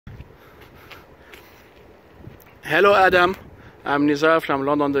Hello Adam, I'm Nizar from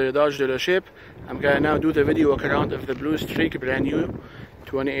London Dodge dealership. I'm gonna now do the video walk around of the Blue Streak brand new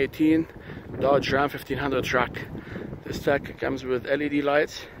 2018 Dodge Ram 1500 truck. This truck comes with LED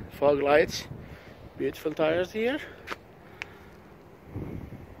lights, fog lights, beautiful tires here,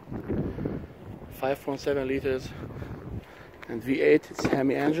 5.7 liters and V8. It's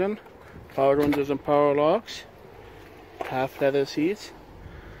Hemi engine, power windows and power locks, half leather seats.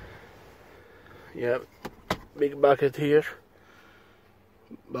 Yeah, big bucket here,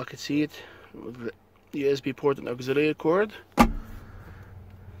 bucket seat with the USB port and auxiliary cord,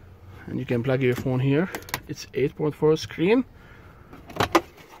 and you can plug your phone here. It's 8.4 screen.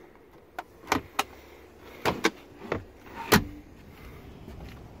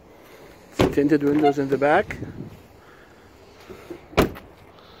 Tinted windows in the back.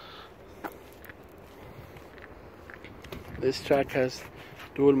 This truck has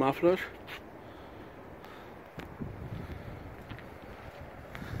dual muffler.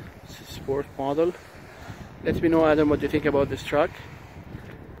 It's a sport model. Let me know, Adam, what you think about this truck.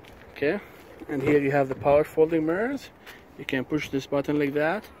 Okay, and here you have the power folding mirrors. You can push this button like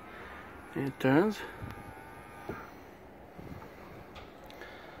that and it turns.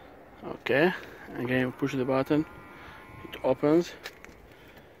 Okay, again push the button, it opens.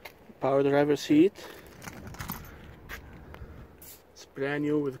 Power driver seat. It's brand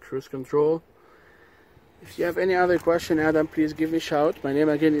new with cruise control. If you have any other question, Adam, please give me a shout. My name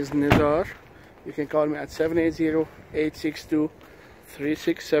again is Nizar. You can call me at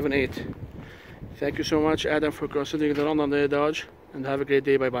 780-862-3678. Thank you so much, Adam, for considering the London Dodge, and have a great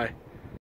day. Bye bye.